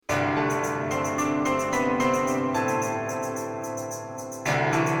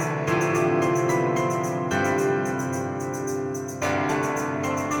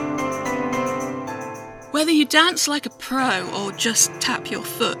Whether you dance like a pro or just tap your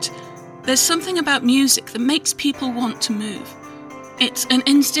foot, there's something about music that makes people want to move. It's an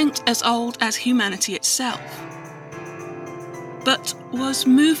instinct as old as humanity itself. But was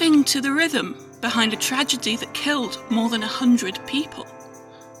moving to the rhythm behind a tragedy that killed more than 100 people?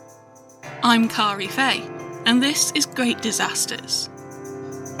 I'm Kari Faye, and this is Great Disasters.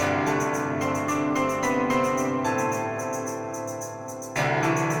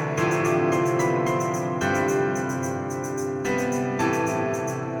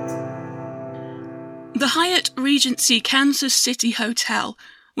 The Hyatt Regency Kansas City Hotel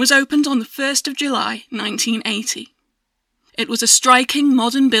was opened on the 1st of July 1980. It was a striking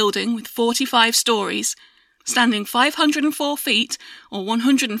modern building with 45 stories, standing 504 feet or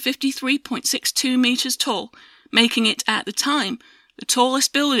 153.62 meters tall, making it, at the time, the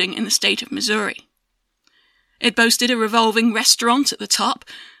tallest building in the state of Missouri. It boasted a revolving restaurant at the top,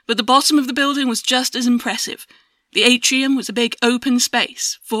 but the bottom of the building was just as impressive. The atrium was a big open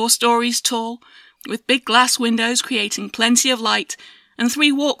space, 4 stories tall, with big glass windows creating plenty of light, and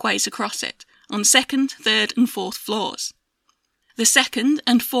 3 walkways across it, on 2nd, 3rd and 4th floors. The 2nd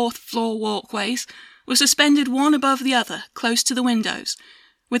and 4th floor walkways were suspended one above the other, close to the windows,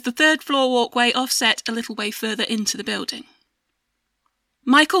 with the 3rd floor walkway offset a little way further into the building.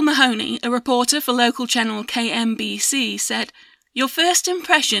 Michael Mahoney, a reporter for local channel KMBC, said, "Your first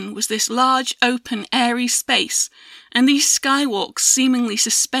impression was this large, open, airy space, and these skywalks seemingly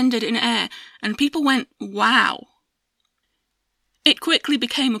suspended in air, and people went, wow." It quickly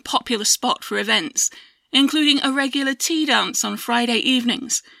became a popular spot for events, including a regular tea dance on Friday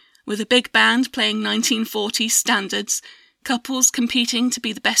evenings, with a big band playing 1940s standards, couples competing to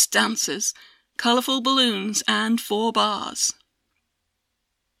be the best dancers, colourful balloons, and 4 bars.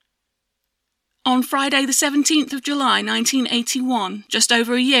 On Friday the 17th of July 1981, just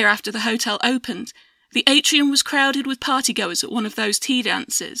over a year after the hotel opened, the atrium was crowded with partygoers at one of those tea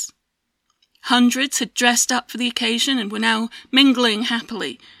dances. Hundreds had dressed up for the occasion and were now mingling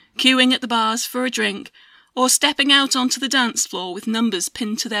happily, queuing at the bars for a drink, or stepping out onto the dance floor with numbers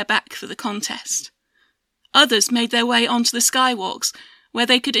pinned to their back for the contest. Others made their way onto the skywalks, where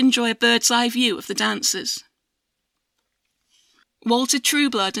they could enjoy a bird's-eye view of the dancers. Walter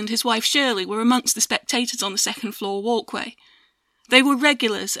Trueblood and his wife Shirley were amongst the spectators on the 2nd floor walkway. They were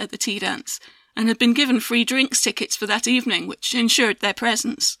regulars at the tea dance, and had been given free drinks tickets for that evening, which ensured their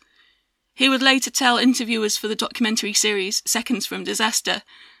presence. He would later tell interviewers for the documentary series Seconds from Disaster,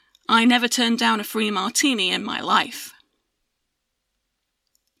 "I never turned down a free martini in my life."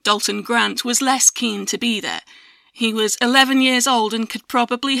 Dalton Grant was less keen to be there. He was 11 years old and could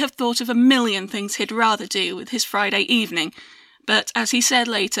probably have thought of a million things he'd rather do with his Friday evening, but as he said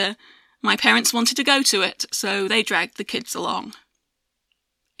later, "My parents wanted to go to it, so they dragged the kids along."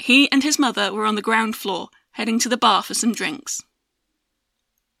 He and his mother were on the ground floor, heading to the bar for some drinks.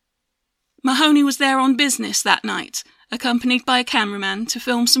 Mahoney was there on business that night, accompanied by a cameraman to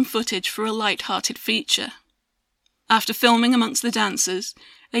film some footage for a light-hearted feature. After filming amongst the dancers,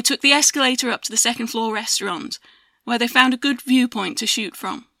 they took the escalator up to the 2nd floor restaurant, where they found a good viewpoint to shoot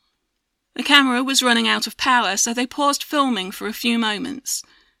from. The camera was running out of power, so they paused filming for a few moments.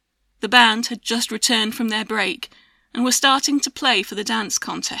 The band had just returned from their break, and were starting to play for the dance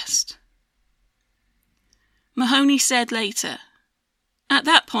contest. Mahoney said later, "At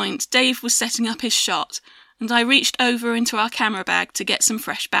that point, Dave was setting up his shot, and I reached over into our camera bag to get some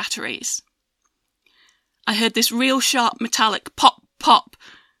fresh batteries. I heard this real sharp metallic pop, pop,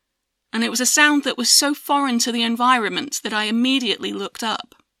 and it was a sound that was so foreign to the environment that I immediately looked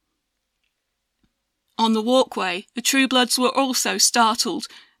up. On the walkway, the Truebloods were also startled,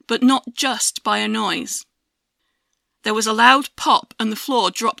 but not just by a noise. There was a loud pop and the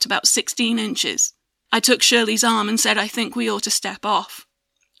floor dropped about 16 inches. I took Shirley's arm and said I think we ought to step off.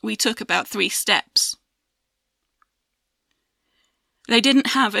 We took about 3 steps. They didn't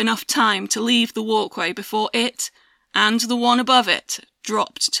have enough time to leave the walkway before it, and the one above it,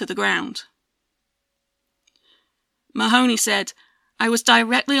 dropped to the ground." Mahoney said, "I was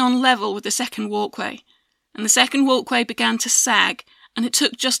directly on level with the 2nd walkway, and the 2nd walkway began to sag, and it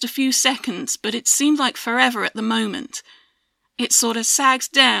took just a few seconds, but it seemed like forever at the moment. It sort of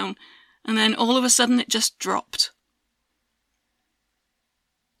sagged down, and then all of a sudden it just dropped."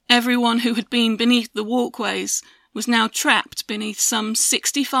 Everyone who had been beneath the walkways was now trapped beneath some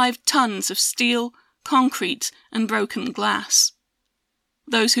 65 tons of steel, concrete, and broken glass.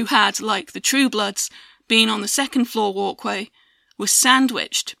 Those who had, like the Truebloods, been on the 2nd floor walkway were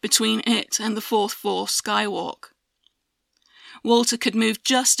sandwiched between it and the 4th floor skywalk. Walter could move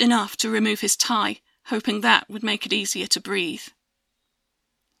just enough to remove his tie, hoping that would make it easier to breathe.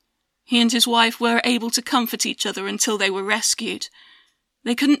 He and his wife were able to comfort each other until they were rescued.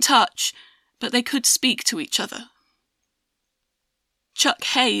 They couldn't touch, but they could speak to each other. Chuck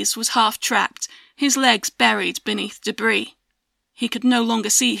Hayes was half-trapped, his legs buried beneath debris. He could no longer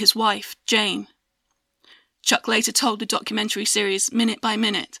see his wife, Jane. Chuck later told the documentary series Minute by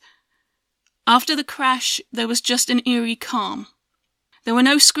Minute, "After the crash, there was just an eerie calm. There were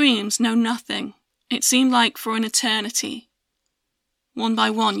no screams, no nothing. It seemed like for an eternity. One by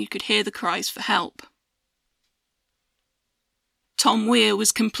one, you could hear the cries for help." Tom Weir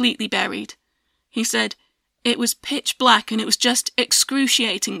was completely buried. He said, "It was pitch black and it was just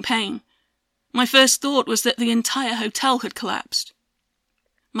excruciating pain. My first thought was that the entire hotel had collapsed.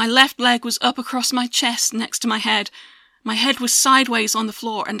 My left leg was up across my chest next to my head. My head was sideways on the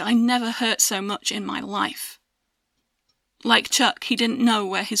floor, and I never hurt so much in my life." Like Chuck, he didn't know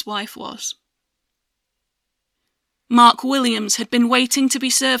where his wife was. Mark Williams had been waiting to be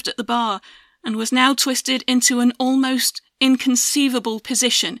served at the bar and was now twisted into an almost inconceivable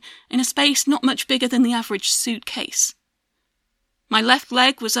position in a space not much bigger than the average suitcase. My left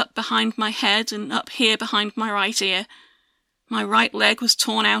leg was up behind my head and up here behind my right ear. My right leg was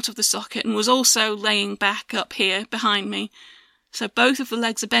torn out of the socket and was also laying back up here behind me, so both of the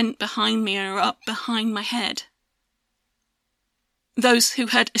legs are bent behind me and are up behind my head. Those who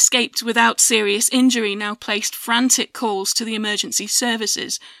had escaped without serious injury now placed frantic calls to the emergency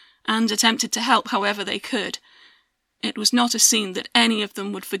services and attempted to help however they could. It was not a scene that any of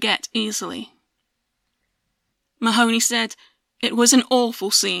them would forget easily. Mahoney said, "It was an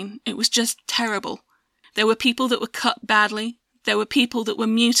awful scene. It was just terrible. There were people that were cut badly. There were people that were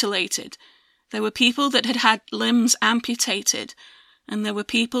mutilated. There were people that had had limbs amputated. And there were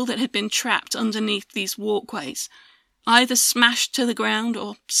people that had been trapped underneath these walkways, either smashed to the ground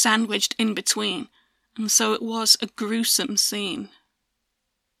or sandwiched in between. And so it was a gruesome scene."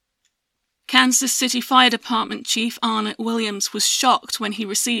 Kansas City Fire Department Chief Arnett Williams was shocked when he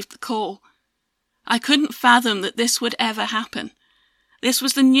received the call. "I couldn't fathom that this would ever happen. This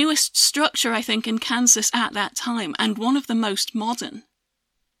was the newest structure, I think, in Kansas at that time, and one of the most modern."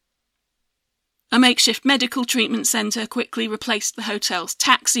 A makeshift medical treatment center quickly replaced the hotel's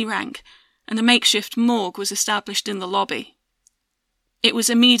taxi rank, and a makeshift morgue was established in the lobby. It was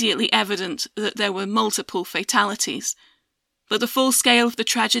immediately evident that there were multiple fatalities, but the full scale of the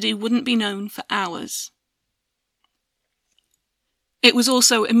tragedy wouldn't be known for hours. It was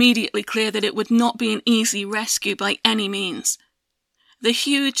also immediately clear that it would not be an easy rescue by any means. The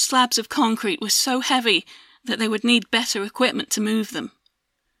huge slabs of concrete were so heavy that they would need better equipment to move them.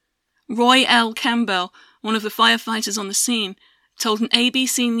 Roy L. Campbell, one of the firefighters on the scene, told an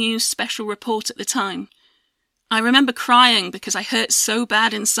ABC News special report at the time, "I remember crying because I hurt so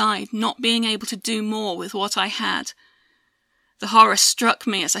bad inside, not being able to do more with what I had. The horror struck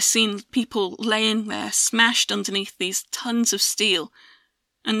me as I seen people laying there smashed underneath these tons of steel,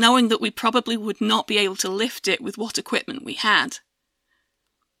 and knowing that we probably would not be able to lift it with what equipment we had."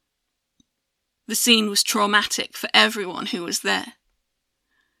 The scene was traumatic for everyone who was there.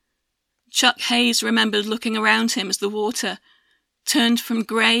 Chuck Hayes remembered looking around him as the water turned from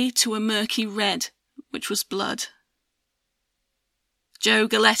grey to a murky red, which was blood. Joe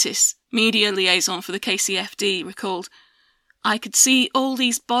Galettis, media liaison for the KCFD, recalled, "I could see all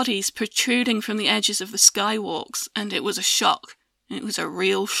these bodies protruding from the edges of the skywalks, and it was a shock. It was a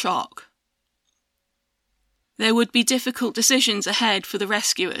real shock." There would be difficult decisions ahead for the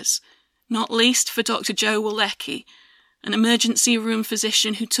rescuers, not least for Dr. Joe Walecki, an emergency room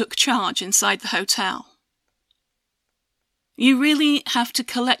physician who took charge inside the hotel. "You really have to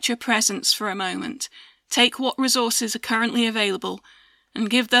collect your presence for a moment, take what resources are currently available, and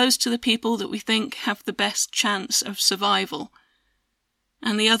give those to the people that we think have the best chance of survival.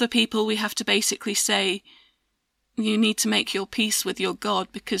 And the other people we have to basically say, you need to make your peace with your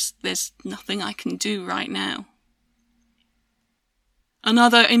God because there's nothing I can do right now."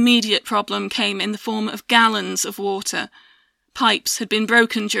 Another immediate problem came in the form of gallons of water. Pipes had been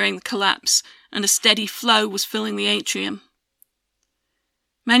broken during the collapse, and a steady flow was filling the atrium.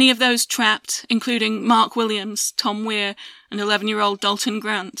 Many of those trapped, including Mark Williams, Tom Weir, and 11-year-old Dalton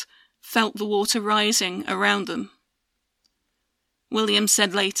Grant, felt the water rising around them. Williams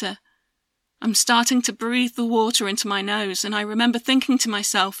said later, "I'm starting to breathe the water into my nose, and I remember thinking to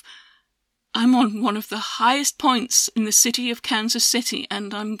myself, I'm on one of the highest points in the city of Kansas City,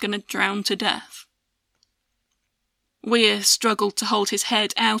 and I'm going to drown to death." Weir struggled to hold his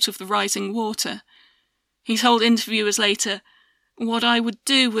head out of the rising water. He told interviewers later, "What I would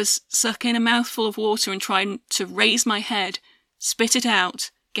do was suck in a mouthful of water and try to raise my head, spit it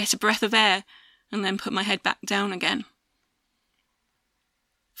out, get a breath of air, and then put my head back down again."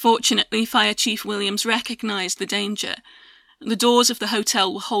 Fortunately, Fire Chief Williams recognised the danger. The doors of the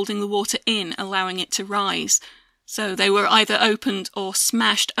hotel were holding the water in, allowing it to rise, so they were either opened or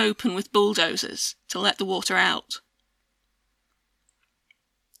smashed open with bulldozers to let the water out.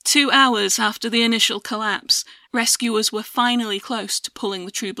 2 hours after the initial collapse, rescuers were finally close to pulling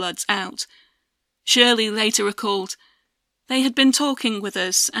the True Bloods out. Shirley later recalled, "They had been talking with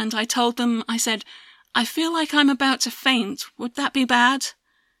us, and I told them, I said, 'I feel like I'm about to faint. Would that be bad?'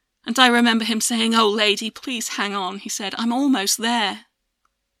 And I remember him saying, 'Oh, lady, please hang on,' he said, 'I'm almost there.'"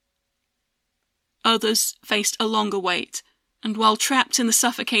 Others faced a longer wait, and while trapped in the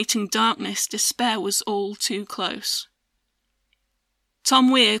suffocating darkness, despair was all too close. Tom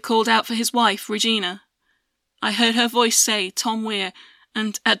Weir called out for his wife, Regina. I heard her voice say, "Tom Weir,"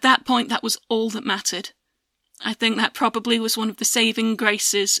 and at that point that was all that mattered. I think that probably was one of the saving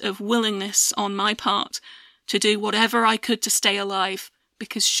graces of willingness on my part to do whatever I could to stay alive,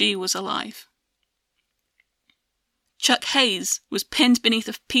 because she was alive. Chuck Hayes was pinned beneath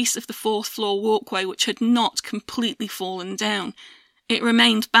a piece of the 4th floor walkway which had not completely fallen down. It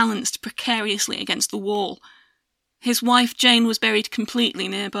remained balanced precariously against the wall. His wife Jane was buried completely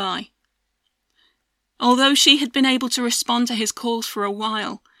nearby. Although she had been able to respond to his calls for a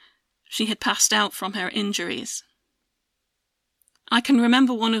while, she had passed out from her injuries. I can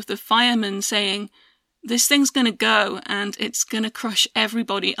remember one of the firemen saying, "This thing's going to go and it's going to crush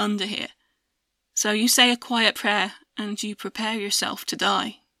everybody under here. So you say a quiet prayer and you prepare yourself to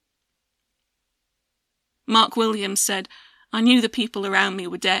die." Mark Williams said, "I knew the people around me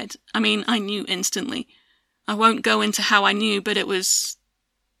were dead. I knew instantly. I won't go into how I knew, but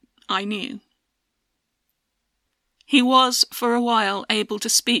I knew." He was, for a while, able to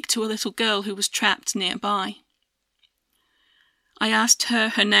speak to a little girl who was trapped nearby. I asked her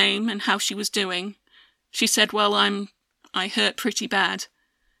her name and how she was doing. She said, "Well, I hurt pretty bad."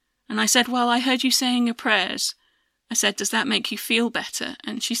 And I said, "Well, I heard you saying your prayers." I said, "Does that make you feel better?"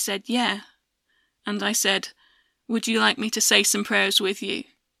 And she said, "Yeah." And I said, "Would you like me to say some prayers with you?"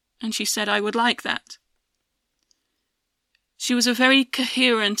 And she said, "I would like that." She was a very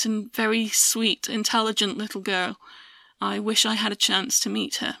coherent and very sweet, intelligent little girl. I wish I had a chance to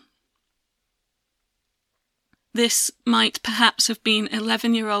meet her. This might perhaps have been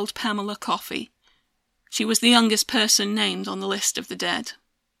 11-year-old Pamela Coffey. She was the youngest person named on the list of the dead.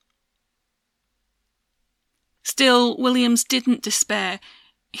 Still, Williams didn't despair.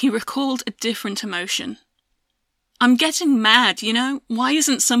 He recalled a different emotion. "I'm getting mad, you know? Why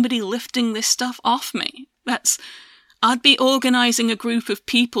isn't somebody lifting this stuff off me? I'd be organising a group of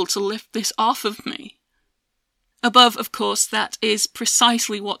people to lift this off of me." Above, of course, that is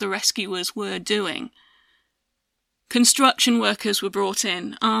precisely what the rescuers were doing. Construction workers were brought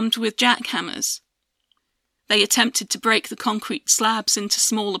in, armed with jackhammers. They attempted to break the concrete slabs into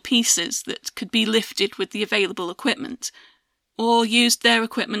smaller pieces that could be lifted with the available equipment, or used their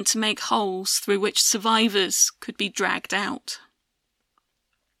equipment to make holes through which survivors could be dragged out.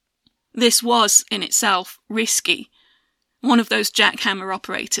 This was, in itself, risky. One of those jackhammer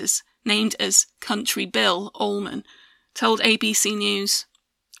operators, named as Country Bill Allman, told ABC News,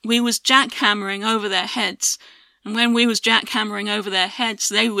 "We was jackhammering over their heads, and when we was jackhammering over their heads,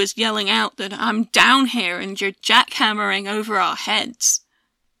 they was yelling out that 'I'm down here and you're jackhammering over our heads.'"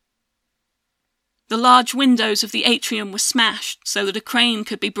 The large windows of the atrium were smashed so that a crane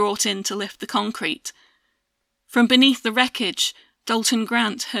could be brought in to lift the concrete. From beneath the wreckage, Dalton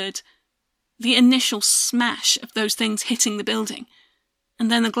Grant heard the initial smash of those things hitting the building, and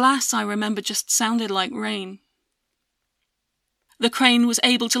then the glass, I remember, just sounded like rain. The crane was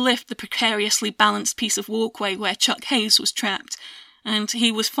able to lift the precariously balanced piece of walkway where Chuck Hayes was trapped, and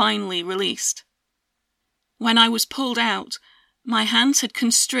he was finally released. When I was pulled out, my hands had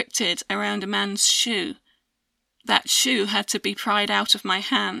constricted around a man's shoe. That shoe had to be pried out of my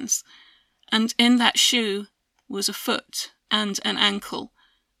hands, and in that shoe was a foot and an ankle,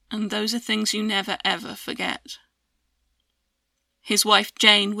 and those are things you never ever forget. His wife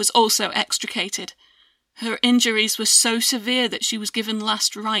Jane was also extricated. Her injuries were so severe that she was given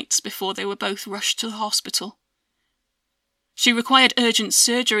last rites before they were both rushed to the hospital. She required urgent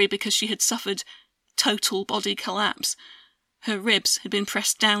surgery because she had suffered total body collapse. Her ribs had been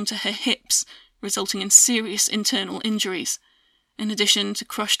pressed down to her hips, resulting in serious internal injuries, in addition to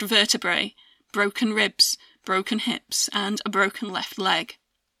crushed vertebrae, broken ribs, broken hips, and a broken left leg.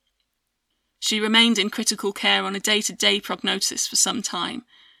 She remained in critical care on a day-to-day prognosis for some time.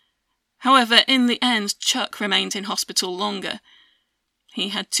 However, in the end, Chuck remained in hospital longer. He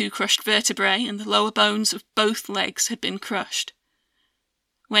had 2 crushed vertebrae, and the lower bones of both legs had been crushed.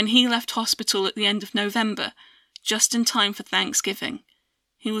 When he left hospital at the end of November, just in time for Thanksgiving,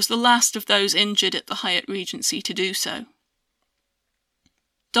 He was the last of those injured at the Hyatt Regency to do so.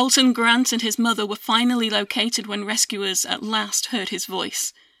 Dalton Grant and his mother were finally located when rescuers at last heard his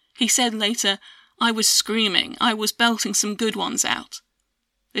voice. He said later, "I was screaming. I was belting some good ones out.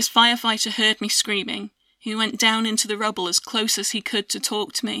 This firefighter heard me screaming. He went down into the rubble as close as he could to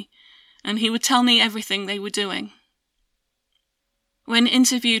talk to me, and he would tell me everything they were doing." When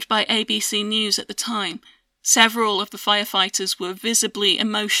interviewed by ABC News at the time, several of the firefighters were visibly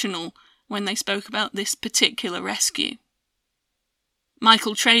emotional when they spoke about this particular rescue.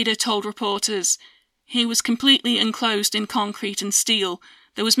 Michael Trader told reporters, "He was completely enclosed in concrete and steel.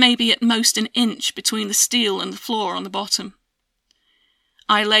 There was maybe at most an inch between the steel and the floor on the bottom.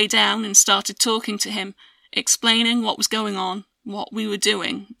 I lay down and started talking to him, explaining what was going on, what we were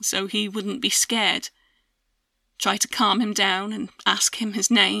doing, so he wouldn't be scared. Tried to calm him down and ask him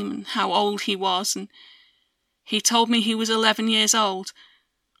his name and how old he was, and he told me he was 11 years old,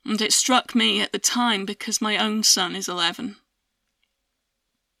 and it struck me at the time because my own son is 11.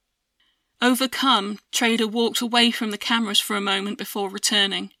 Overcome, Trader walked away from the cameras for a moment before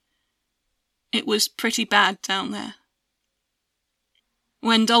returning. It was pretty bad down there.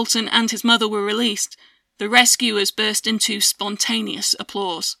 When Dalton and his mother were released, the rescuers burst into spontaneous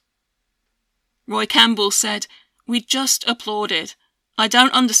applause. Roy Campbell said, "We just applauded. I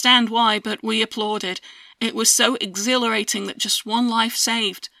don't understand why, but we applauded. It was so exhilarating that just one life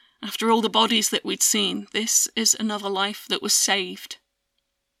saved. After all the bodies that we'd seen, this is another life that was saved."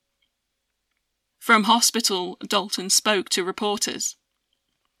 From hospital, Dalton spoke to reporters.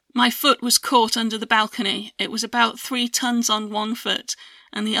 "My foot was caught under the balcony. It was about 3 tons on one foot,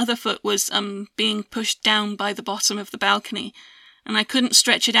 and the other foot was being pushed down by the bottom of the balcony, and I couldn't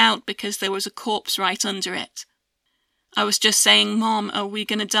stretch it out because there was a corpse right under it. I was just saying, 'Mom, are we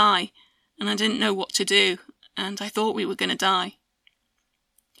going to die?' And I didn't know what to do, and I thought we were going to die.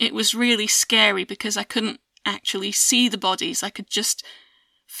 It was really scary because I couldn't actually see the bodies. I could just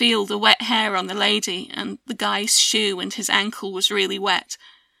feel the wet hair on the lady, and the guy's shoe and his ankle was really wet,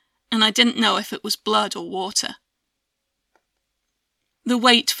 and I didn't know if it was blood or water." The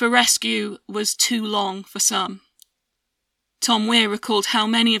wait for rescue was too long for some. Tom Weir recalled how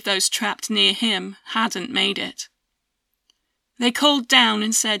many of those trapped near him hadn't made it. "They called down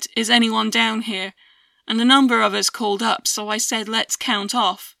and said, 'Is anyone down here?' And a number of us called up, so I said, 'Let's count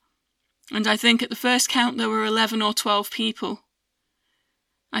off.' And I think at the first count there were 11 or 12 people.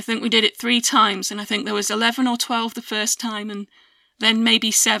 I think we did it 3 times, and I think there was 11 or 12 the first time, and then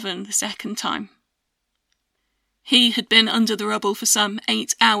maybe 7 the second time." He had been under the rubble for some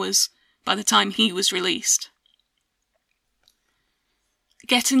 8 hours by the time he was released.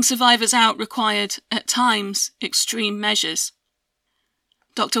 Getting survivors out required, at times, extreme measures.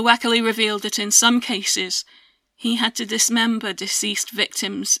 Dr. Wackerly revealed that in some cases, he had to dismember deceased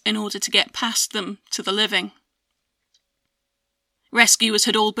victims in order to get past them to the living. Rescuers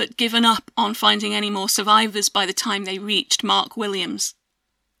had all but given up on finding any more survivors by the time they reached Mark Williams.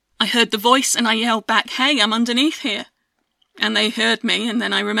 "I heard the voice and I yelled back, 'Hey, I'm underneath here.' And they heard me, and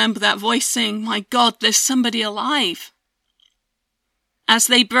then I remember that voice saying, 'My God, there's somebody alive.'" As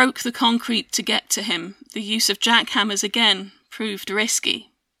they broke the concrete to get to him, the use of jackhammers again proved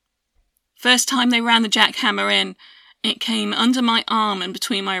risky. First time they ran the jackhammer in, it came under my arm and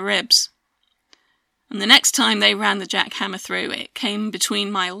between my ribs. And the next time they ran the jackhammer through, it came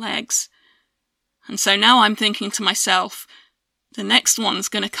between my legs. And so now I'm thinking to myself, the next one's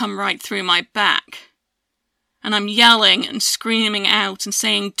going to come right through my back. And I'm yelling and screaming out and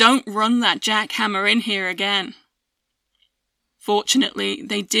saying, "Don't run that jackhammer in here again." Fortunately,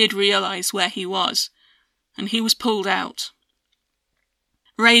 they did realize where he was, and he was pulled out.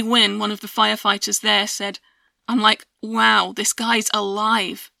 Ray Wynn, one of the firefighters there, said, "I'm like, wow, this guy's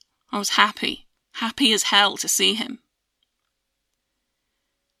alive." I was happy as hell to see him.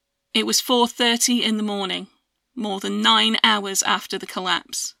 It was 4:30 in the morning, more than 9 hours after the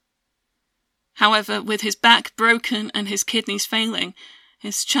collapse. However, with his back broken and his kidneys failing,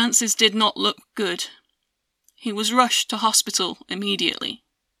 his chances did not look good. He was rushed to hospital immediately.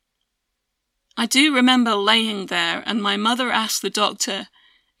 I do remember laying there, and my mother asked the doctor,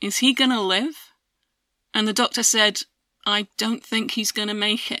 "Is he gonna live?" And the doctor said, "I don't think he's gonna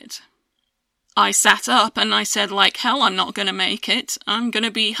make it." I sat up and I said, like hell I'm not gonna make it. I'm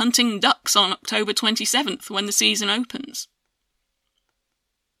gonna be hunting ducks on October 27th when the season opens.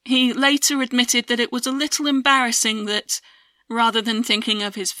 He later admitted that it was a little embarrassing that, rather than thinking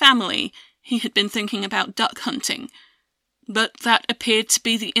of his family, he had been thinking about duck hunting, but that appeared to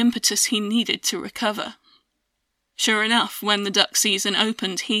be the impetus he needed to recover. Sure enough, when the duck season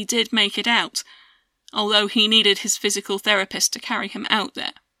opened, he did make it out, although he needed his physical therapist to carry him out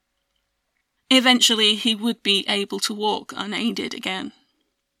there. Eventually, he would be able to walk unaided again.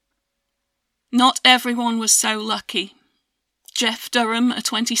 Not everyone was so lucky. Jeff Durham, a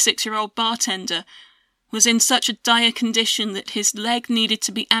 26-year-old bartender, was in such a dire condition that his leg needed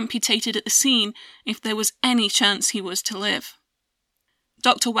to be amputated at the scene if there was any chance he was to live.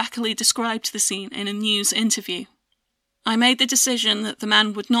 Dr. Wackerly described the scene in a news interview. "I made the decision that the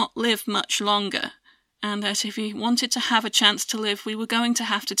man would not live much longer, and that if he wanted to have a chance to live, we were going to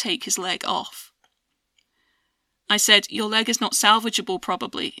have to take his leg off. I said, your leg is not salvageable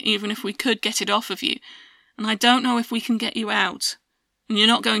probably, even if we could get it off of you, and I don't know if we can get you out, and you're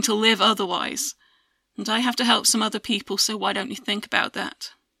not going to live otherwise. And I have to help some other people, so why don't you think about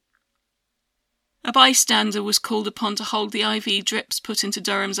that?" A bystander was called upon to hold the IV drips put into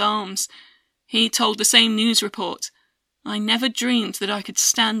Durham's arms. He told the same news report, "I never dreamed that I could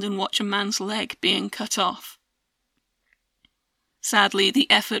stand and watch a man's leg being cut off." Sadly, the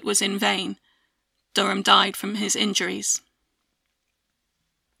effort was in vain. Durham died from his injuries.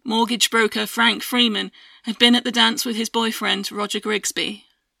 Mortgage broker Frank Freeman had been at the dance with his boyfriend, Roger Grigsby.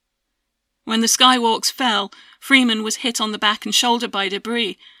 When the skywalks fell, Freeman was hit on the back and shoulder by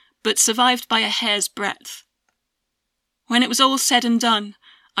debris, but survived by a hair's breadth. "When it was all said and done,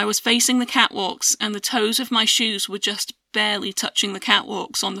 I was facing the catwalks and the toes of my shoes were just barely touching the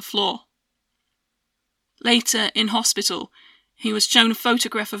catwalks on the floor." Later, in hospital, he was shown a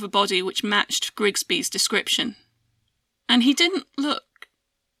photograph of a body which matched Grigsby's description. And he didn't look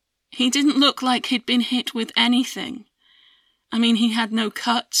like he'd been hit with anything. I mean, he had no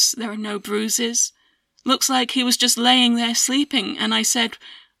cuts, there are no bruises. Looks like he was just laying there sleeping, and I said,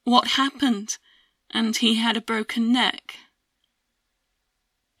 "What happened?" And he had a broken neck.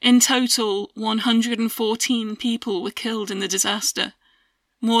 In total, 114 people were killed in the disaster.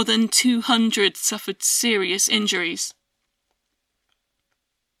 More than 200 suffered serious injuries.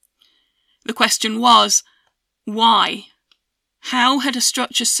 The question was, why? How had a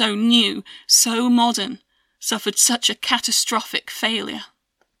structure so new, so modern, suffered such a catastrophic failure?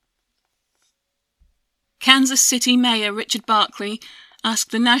 Kansas City Mayor Richard Barkley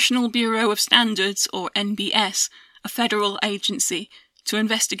asked the National Bureau of Standards, or NBS, a federal agency, to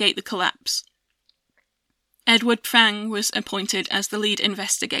investigate the collapse. Edward Prang was appointed as the lead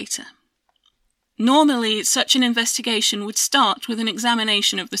investigator. Normally, such an investigation would start with an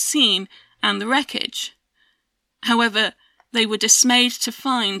examination of the scene and the wreckage. However, they were dismayed to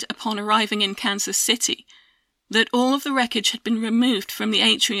find, upon arriving in Kansas City, that all of the wreckage had been removed from the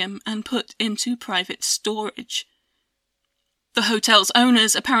atrium and put into private storage. The hotel's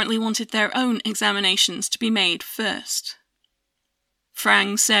owners apparently wanted their own examinations to be made first.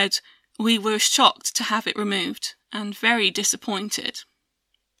 Frang said, "We were shocked to have it removed, and very disappointed."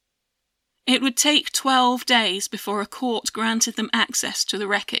 It would take 12 days before a court granted them access to the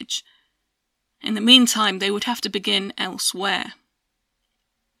wreckage. In the meantime, they would have to begin elsewhere.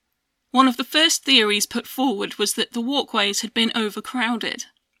 One of the first theories put forward was that the walkways had been overcrowded.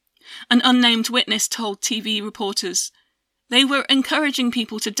 An unnamed witness told TV reporters, "They were encouraging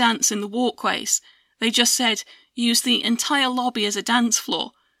people to dance in the walkways. They just said, use the entire lobby as a dance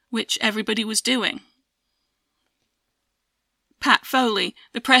floor," which everybody was doing. Pat Foley,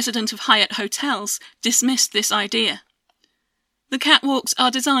 the president of Hyatt Hotels, dismissed this idea. "The catwalks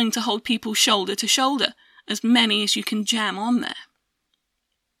are designed to hold people shoulder to shoulder, as many as you can jam on there."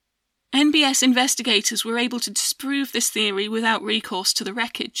 NBS investigators were able to disprove this theory without recourse to the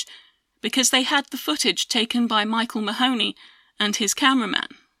wreckage, because they had the footage taken by Michael Mahoney and his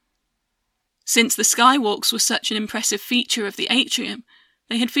cameraman. Since the skywalks were such an impressive feature of the atrium,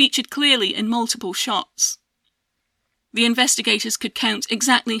 they had featured clearly in multiple shots. The investigators could count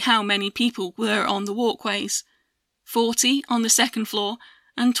exactly how many people were on the walkways: 40 on the second floor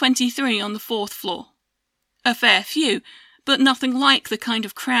and 23 on the fourth floor. A fair few, but nothing like the kind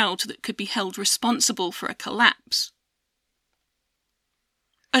of crowd that could be held responsible for a collapse.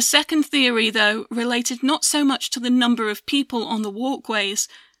 A second theory, though, related not so much to the number of people on the walkways,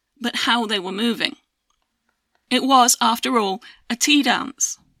 but how they were moving. It was, after all, a tea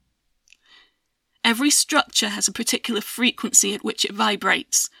dance. Every structure has a particular frequency at which it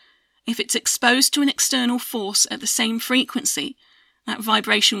vibrates. If it's exposed to an external force at the same frequency, that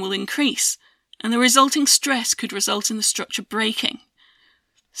vibration will increase, and the resulting stress could result in the structure breaking.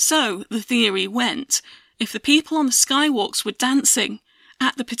 So, the theory went, if the people on the skywalks were dancing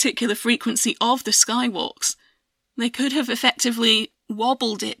at the particular frequency of the skywalks, they could have effectively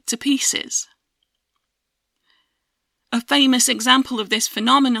wobbled it to pieces. A famous example of this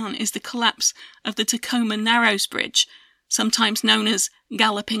phenomenon is the collapse of the Tacoma Narrows Bridge, sometimes known as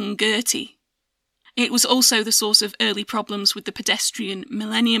Galloping Gertie. It was also the source of early problems with the pedestrian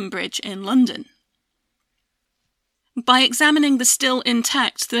Millennium Bridge in London. By examining the still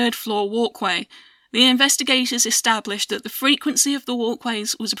intact third-floor walkway, the investigators established that the frequency of the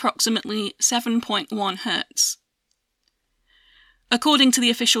walkways was approximately 7.1 Hz. According to the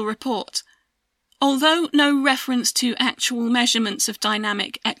official report, although no reference to actual measurements of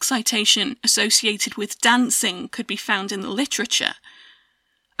dynamic excitation associated with dancing could be found in the literature,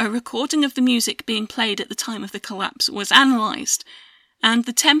 a recording of the music being played at the time of the collapse was analysed, and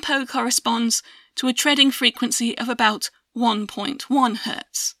the tempo corresponds to a treading frequency of about 1.1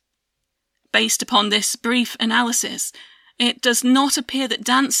 Hz. Based upon this brief analysis, it does not appear that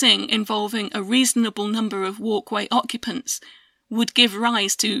dancing involving a reasonable number of walkway occupants would give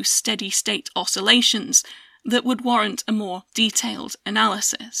rise to steady-state oscillations that would warrant a more detailed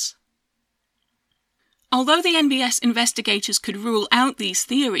analysis. Although the NBS investigators could rule out these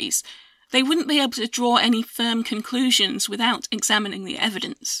theories, they wouldn't be able to draw any firm conclusions without examining the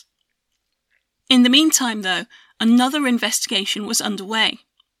evidence. In the meantime, though, another investigation was underway.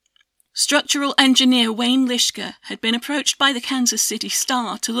 Structural engineer Wayne Lischka had been approached by the Kansas City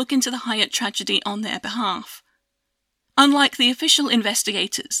Star to look into the Hyatt tragedy on their behalf. Unlike the official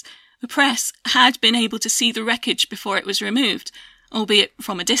investigators, the press had been able to see the wreckage before it was removed, albeit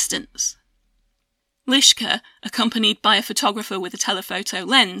from a distance. Lischka, accompanied by a photographer with a telephoto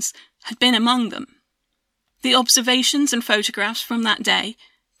lens, had been among them. The observations and photographs from that day,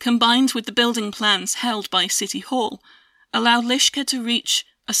 combined with the building plans held by City Hall, allowed Lischka to reach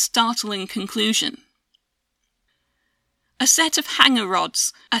a startling conclusion. A set of hanger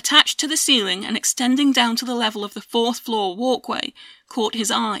rods attached to the ceiling and extending down to the level of the fourth-floor walkway caught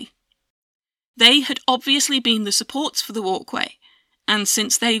his eye. They had obviously been the supports for the walkway, and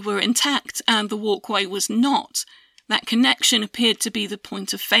since they were intact and the walkway was not, that connection appeared to be the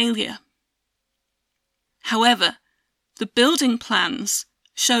point of failure. However, the building plans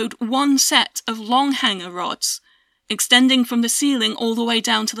showed one set of long hanger rods, extending from the ceiling all the way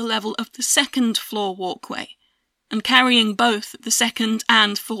down to the level of the second-floor walkway, and carrying both the second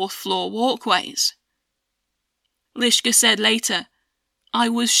and fourth-floor walkways. Lischka said later, "I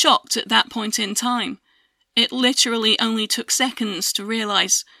was shocked at that point in time. It literally only took seconds to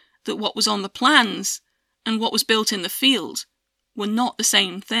realise that what was on the plans and what was built in the field were not the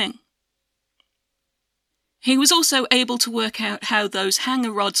same thing." He was also able to work out how those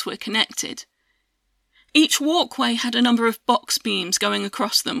hanger rods were connected. Each walkway had a number of box beams going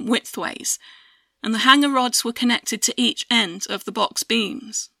across them widthways, and the hanger rods were connected to each end of the box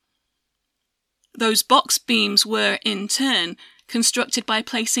beams. Those box beams were, in turn, constructed by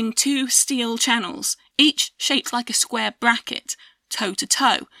placing two steel channels, each shaped like a square bracket, toe to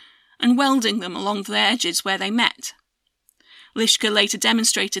toe, and welding them along the edges where they met. Lischka later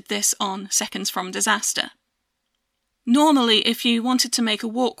demonstrated this on Seconds from Disaster. Normally, if you wanted to make a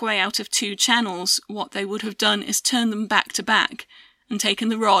walkway out of two channels, what they would have done is turn them back to back and taken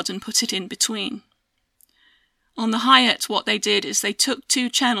the rod and put it in between. On the Hyatt, what they did is they took two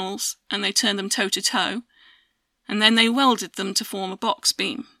channels and they turned them toe to toe, and then they welded them to form a box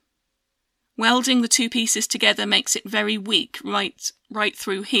beam. Welding the two pieces together makes it very weak right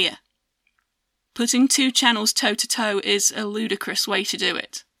through here. Putting two channels toe to toe is a ludicrous way to do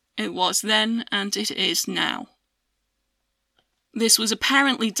it. It was then, and it is now. This was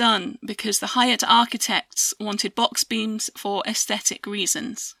apparently done because the Hyatt architects wanted box beams for aesthetic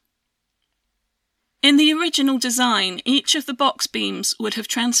reasons. In the original design, each of the box beams would have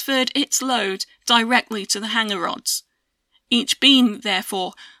transferred its load directly to the hanger rods. Each beam,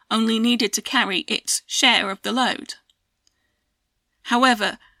 therefore, only needed to carry its share of the load.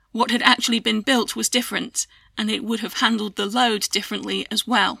 However, what had actually been built was different, and it would have handled the load differently as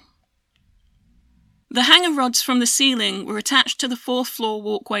well. The hanger rods from the ceiling were attached to the fourth-floor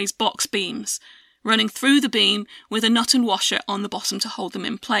walkway's box beams, running through the beam with a nut and washer on the bottom to hold them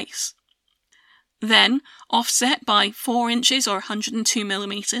in place. Then, offset by 4 inches or 102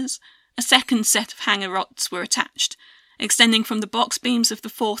 millimeters, a second set of hanger rods were attached, extending from the box beams of the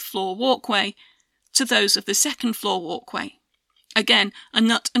fourth-floor walkway to those of the second-floor walkway. Again, a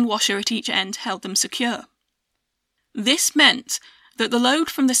nut and washer at each end held them secure. This meant that the load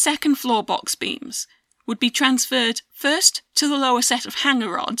from the second-floor box beams would be transferred first to the lower set of hanger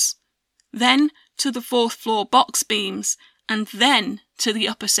rods, then to the fourth-floor box beams, and then to the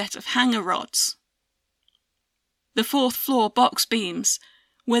upper set of hanger rods. The fourth-floor box beams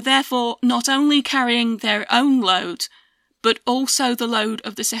were therefore not only carrying their own load, but also the load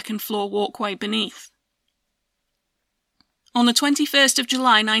of the second-floor walkway beneath. On the 21st of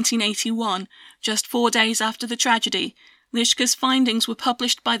July 1981, just 4 days after the tragedy, Lischke's findings were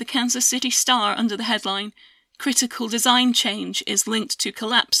published by the Kansas City Star under the headline, "Critical Design Change is Linked to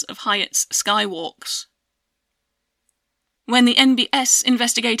Collapse of Hyatt's Skywalks." When the NBS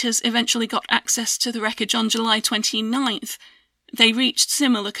investigators eventually got access to the wreckage on July 29th, they reached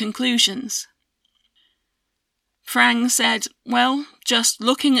similar conclusions. Frang said, "Well, just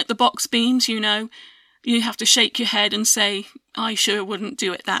looking at the box beams, you have to shake your head and say, I sure wouldn't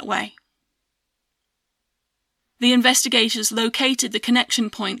do it that way." The investigators located the connection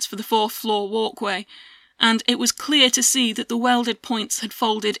points for the fourth floor walkway, and it was clear to see that the welded points had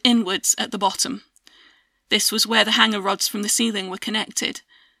folded inwards at the bottom. This was where the hanger rods from the ceiling were connected.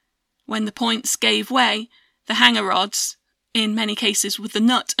 When the points gave way, the hanger rods, in many cases with the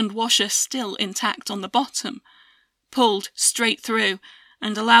nut and washer still intact on the bottom, pulled straight through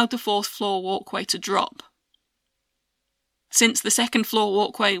and allowed the fourth floor walkway to drop. Since the second floor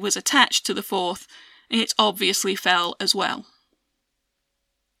walkway was attached to the fourth, it obviously fell as well.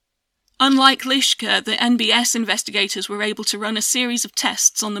 Unlike Lischke, the NBS investigators were able to run a series of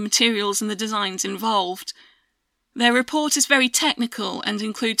tests on the materials and the designs involved. Their report is very technical and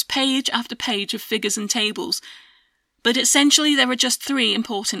includes page after page of figures and tables, but essentially there are just three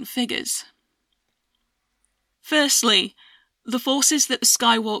important figures. Firstly, the forces that the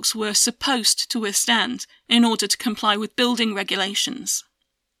skywalks were supposed to withstand in order to comply with building regulations.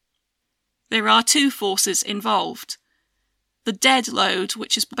 There are two forces involved: the dead load,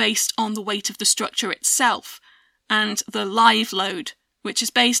 which is based on the weight of the structure itself, and the live load, which is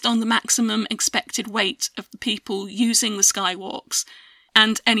based on the maximum expected weight of the people using the skywalks,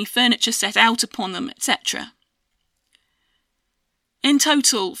 and any furniture set out upon them, etc. In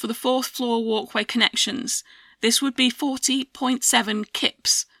total, for the fourth floor walkway connections, this would be 40.7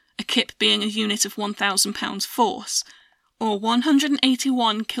 kips, a kip being a unit of 1,000 pounds force, or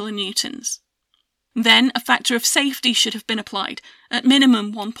 181 kilonewtons. Then a factor of safety should have been applied, at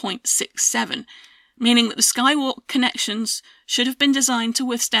minimum 1.67, meaning that the skywalk connections should have been designed to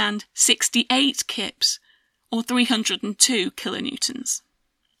withstand 68 kips, or 302 kilonewtons.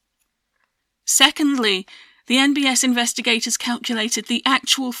 Secondly, the NBS investigators calculated the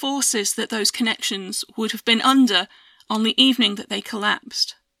actual forces that those connections would have been under on the evening that they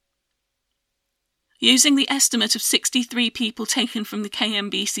collapsed. Using the estimate of 63 people taken from the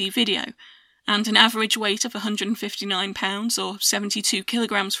KMBC video, and an average weight of 159 pounds or 72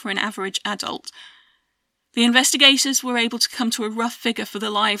 kilograms for an average adult, the investigators were able to come to a rough figure for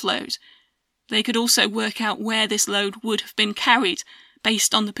the live load. They could also work out where this load would have been carried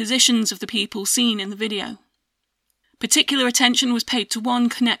based on the positions of the people seen in the video. Particular attention was paid to one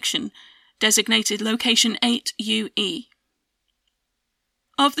connection, designated Location 8UE.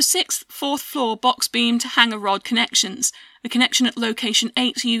 Of the 6th fourth floor box beam to hanger rod connections, the connection at Location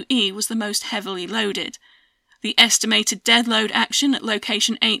 8UE was the most heavily loaded. The estimated dead load action at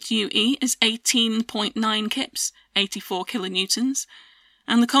Location 8UE is 18.9 kips, 84 kilonewtons,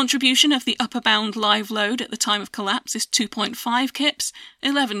 and the contribution of the upper bound live load at the time of collapse is 2.5 kips,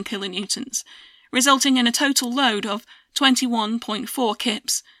 11 kilonewtons, resulting in a total load of 21.4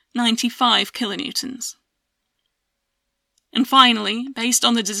 kips, 95 kilonewtons. And finally, based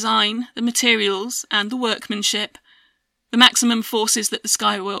on the design, the materials, and the workmanship, the maximum forces that the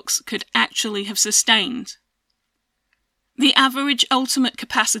skywalks could actually have sustained. The average ultimate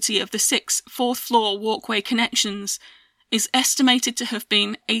capacity of the 6 fourth floor walkway connections is estimated to have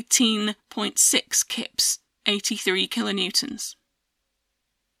been 18.6 kips, 83 kilonewtons.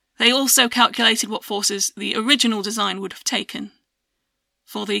 They also calculated what forces the original design would have taken.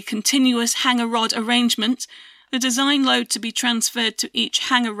 For the continuous hanger rod arrangement, the design load to be transferred to each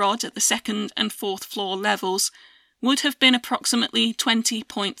hanger rod at the 2nd and 4th floor levels would have been approximately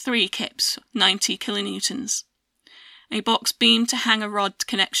 20.3 kips, 90 kilonewtons. A box beam to hanger rod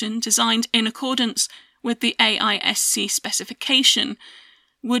connection designed in accordance with the AISC specification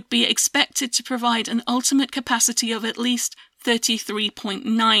would be expected to provide an ultimate capacity of at least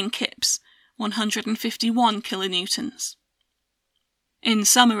 33.9 kips, 151 kilonewtons. In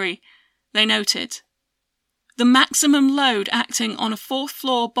summary, they noted, the maximum load acting on a 4th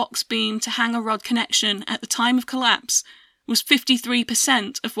floor box beam to hanger rod connection at the time of collapse was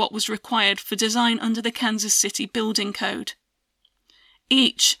 53% of what was required for design under the Kansas City Building Code.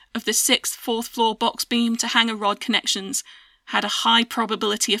 Each of the 6th 4th floor box beam to hanger rod connections had a high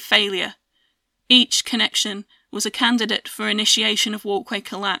probability of failure. Each connection was a candidate for initiation of walkway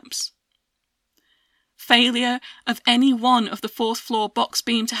collapse. Failure of any one of the 4th floor box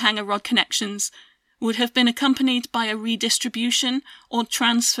beam to hanger rod connections would have been accompanied by a redistribution or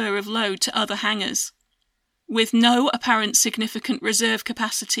transfer of load to other hangars. With no apparent significant reserve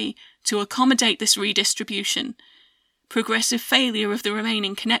capacity to accommodate this redistribution, progressive failure of the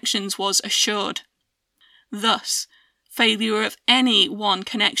remaining connections was assured. Thus, failure of any one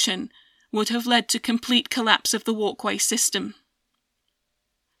connection would have led to complete collapse of the walkway system.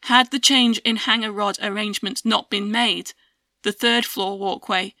 Had the change in hanger rod arrangement not been made, the third floor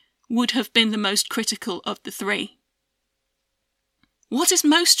walkway would have been the most critical of the three. What is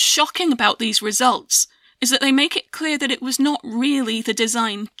most shocking about these results is that they make it clear that it was not really the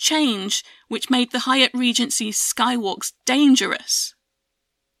design change which made the Hyatt Regency's skywalks dangerous.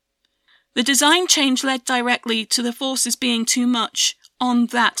 The design change led directly to the forces being too much on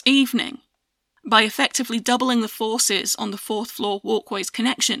that evening. By effectively doubling the forces on the fourth floor walkway's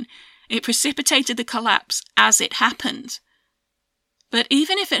connection, it precipitated the collapse as it happened. But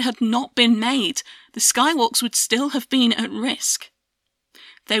even if it had not been made, the skywalks would still have been at risk.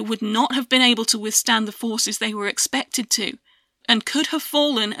 They would not have been able to withstand the forces they were expected to, and could have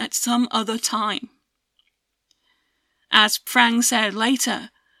fallen at some other time. As Prang said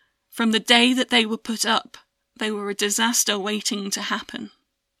later, from the day that they were put up, they were a disaster waiting to happen.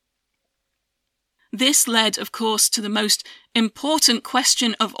 This led, of course, to the most important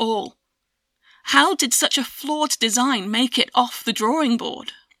question of all. How did such a flawed design make it off the drawing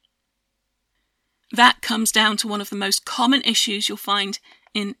board? That comes down to one of the most common issues you'll find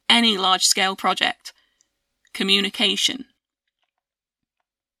in any large-scale project: communication.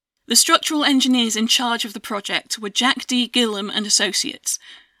 The structural engineers in charge of the project were Jack D. Gillam and Associates,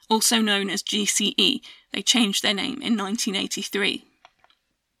 also known as GCE. They changed their name in 1983.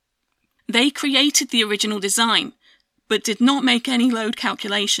 They created the original design, but did not make any load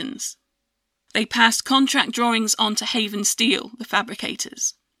calculations. They passed contract drawings on to Haven Steel, the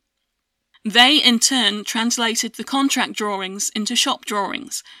fabricators. They, in turn, translated the contract drawings into shop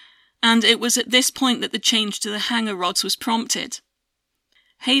drawings, and it was at this point that the change to the hanger rods was prompted.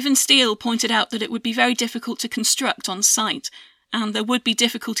 Haven Steel pointed out that it would be very difficult to construct on site, and there would be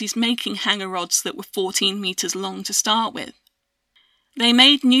difficulties making hanger rods that were 14 metres long to start with. They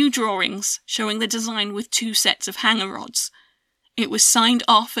made new drawings showing the design with 2 sets of hanger rods. It was signed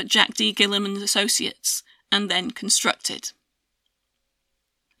off at Jack D. Gillam and Associates, and then constructed.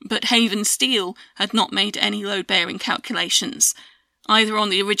 But Haven Steel had not made any load-bearing calculations, either on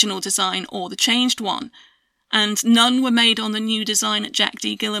the original design or the changed one, and none were made on the new design at Jack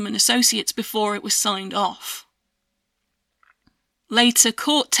D. Gillam and Associates before it was signed off. Later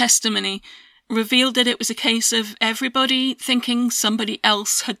court testimony revealed that it was a case of everybody thinking somebody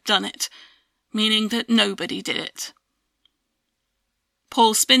else had done it, meaning that nobody did it.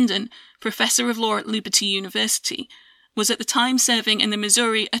 Paul Spindon, professor of law at Liberty University, was at the time serving in the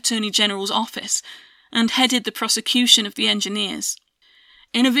Missouri Attorney General's office and headed the prosecution of the engineers.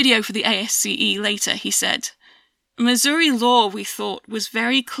 In a video for the ASCE later, he said, "Missouri law, we thought, was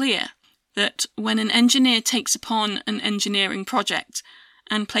very clear that when an engineer takes upon an engineering project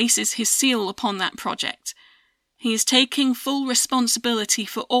and places his seal upon that project, he is taking full responsibility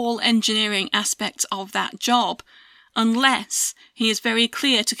for all engineering aspects of that job, unless he is very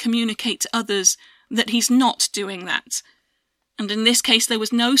clear to communicate to others that he's not doing that. And in this case there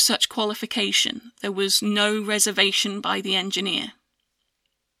was no such qualification, there was no reservation by the engineer."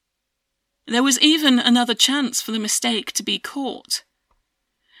 There was even another chance for the mistake to be caught.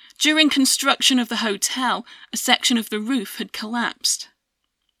 During construction of the hotel, a section of the roof had collapsed.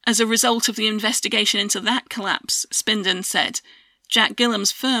 As a result of the investigation into that collapse, Spindon said, Jack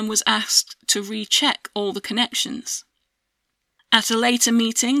Gillam's firm was asked to recheck all the connections. At a later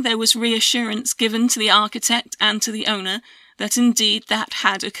meeting, there was reassurance given to the architect and to the owner that indeed that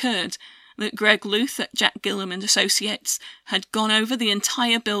had occurred, that Greg Luth at Jack Gillam and Associates had gone over the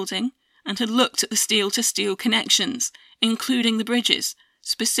entire building and had looked at the steel-to-steel connections, including the bridges,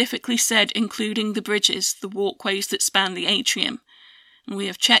 specifically said including the bridges, the walkways that span the atrium. And we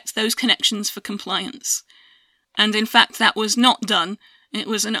have checked those connections for compliance. And in fact that was not done. It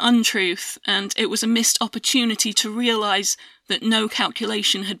was an untruth, and it was a missed opportunity to realise that no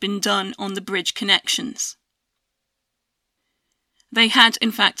calculation had been done on the bridge connections. They had,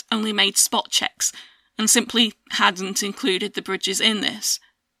 in fact, only made spot checks, and simply hadn't included the bridges in this.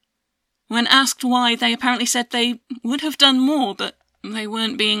 When asked why, they apparently said they would have done more, but they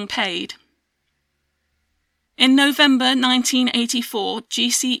weren't being paid. In November 1984,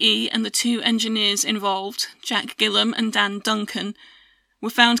 GCE and the 2 engineers involved, Jack Gillam and Dan Duncan, were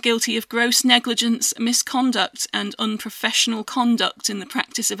found guilty of gross negligence, misconduct, and unprofessional conduct in the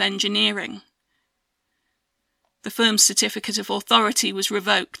practice of engineering. The firm's certificate of authority was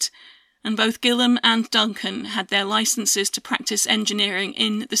revoked, and both Gillam and Duncan had their licenses to practice engineering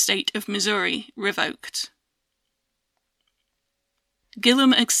in the state of Missouri revoked.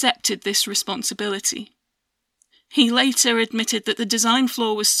 Gillam accepted this responsibility. He later admitted that the design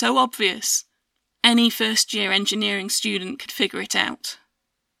flaw was so obvious, any first-year engineering student could figure it out.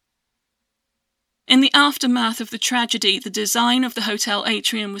 In the aftermath of the tragedy, the design of the hotel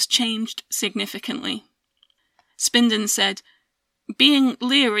atrium was changed significantly. Spinden said, "Being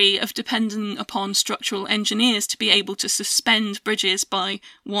leery of depending upon structural engineers to be able to suspend bridges by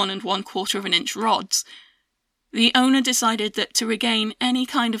 1 1/4 inch rods, the owner decided that to regain any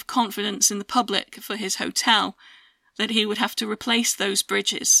kind of confidence in the public for his hotel, that he would have to replace those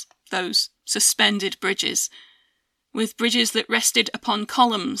bridges, those suspended bridges, with bridges that rested upon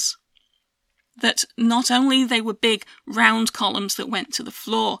columns. That not only they were big, round columns that went to the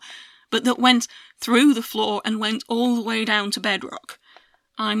floor, but that went through the floor and went all the way down to bedrock.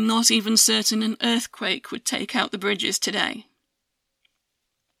 I'm not even certain an earthquake would take out the bridges today."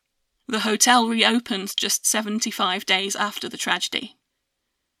 The hotel reopened just 75 days after the tragedy.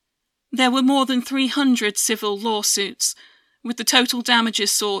 There were more than 300 civil lawsuits, with the total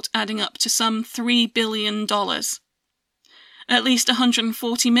damages sought adding up to some $3 billion. At least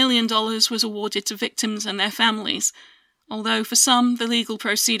 $140 million was awarded to victims and their families, although for some the legal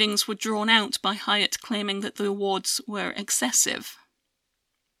proceedings were drawn out by Hyatt claiming that the awards were excessive.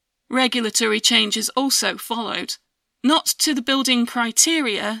 Regulatory changes also followed. Not to the building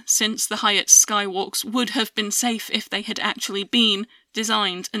criteria, since the Hyatt skywalks would have been safe if they had actually been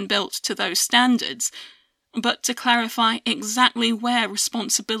designed and built to those standards, but to clarify exactly where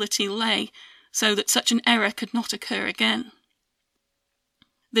responsibility lay so that such an error could not occur again.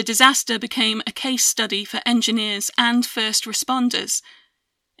 The disaster became a case study for engineers and first responders,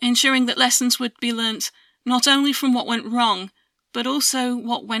 ensuring that lessons would be learnt not only from what went wrong, but also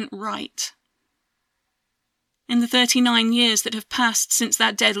what went right. In the 39 years that have passed since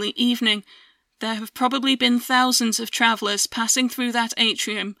that deadly evening, there have probably been thousands of travellers passing through that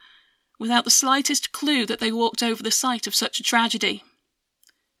atrium without the slightest clue that they walked over the site of such a tragedy.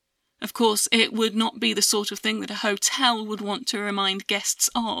 Of course, it would not be the sort of thing that a hotel would want to remind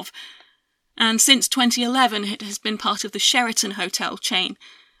guests of, and since 2011 it has been part of the Sheraton hotel chain,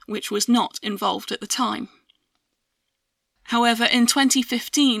 which was not involved at the time. However, in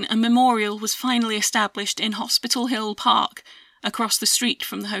 2015, a memorial was finally established in Hospital Hill Park, across the street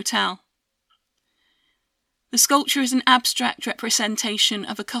from the hotel. The sculpture is an abstract representation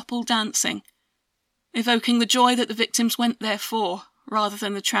of a couple dancing, evoking the joy that the victims went there for, rather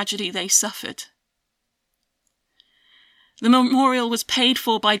than the tragedy they suffered. The memorial was paid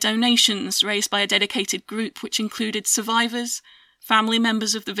for by donations raised by a dedicated group which included survivors, family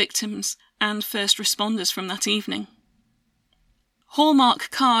members of the victims, and first responders from that evening.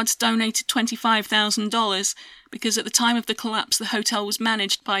 Hallmark Cards donated $25,000 because at the time of the collapse the hotel was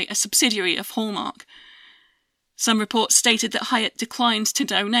managed by a subsidiary of Hallmark. Some reports stated that Hyatt declined to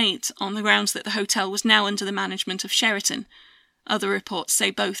donate on the grounds that the hotel was now under the management of Sheraton. Other reports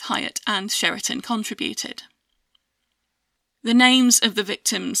say both Hyatt and Sheraton contributed. The names of the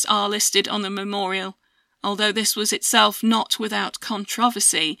victims are listed on the memorial, although this was itself not without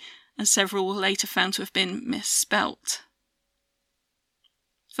controversy, as several were later found to have been misspelt.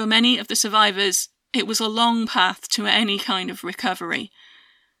 For many of the survivors, it was a long path to any kind of recovery,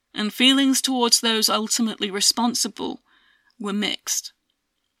 and feelings towards those ultimately responsible were mixed.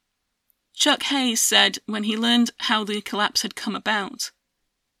 Chuck Hayes said when he learned how the collapse had come about,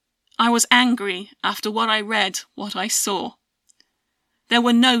 "I was angry after what I read, what I saw. There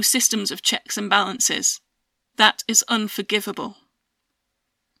were no systems of checks and balances. That is unforgivable."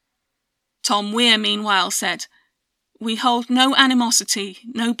 Tom Weir, meanwhile, said, "We hold no animosity,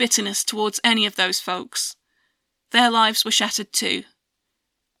 no bitterness towards any of those folks. Their lives were shattered too.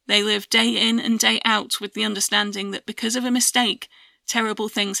 They live day in and day out with the understanding that because of a mistake, terrible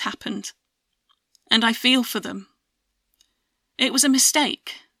things happened. And I feel for them. It was a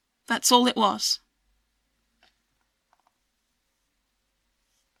mistake. That's all it was."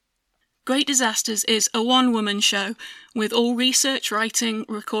 Great Disasters is a one-woman show with all research, writing,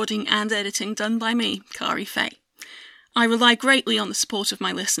 recording and editing done by me, Kari Fay. I rely greatly on the support of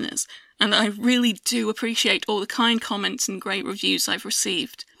my listeners, and I really do appreciate all the kind comments and great reviews I've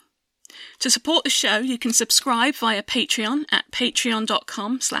received. To support the show, you can subscribe via Patreon at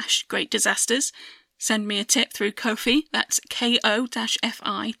patreon.com/greatdisasters. Send me a tip through Ko-fi, that's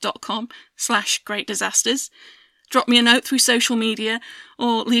ko-fi.com/greatdisasters. Drop me a note through social media,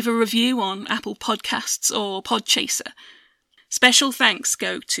 or leave a review on Apple Podcasts or Podchaser. Special thanks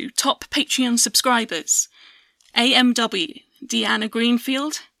go to top Patreon subscribers: AMW, Deanna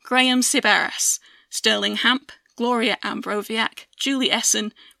Greenfield, Graham Sibaras, Sterling Hamp, Gloria Ambroviak, Julie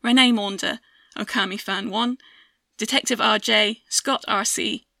Essen, Renee Maunder, Okami Fan 1, Detective RJ, Scott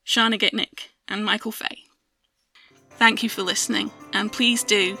RC, Shana Gitnick, and Michael Fay. Thank you for listening, and please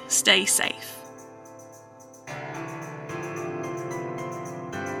do stay safe.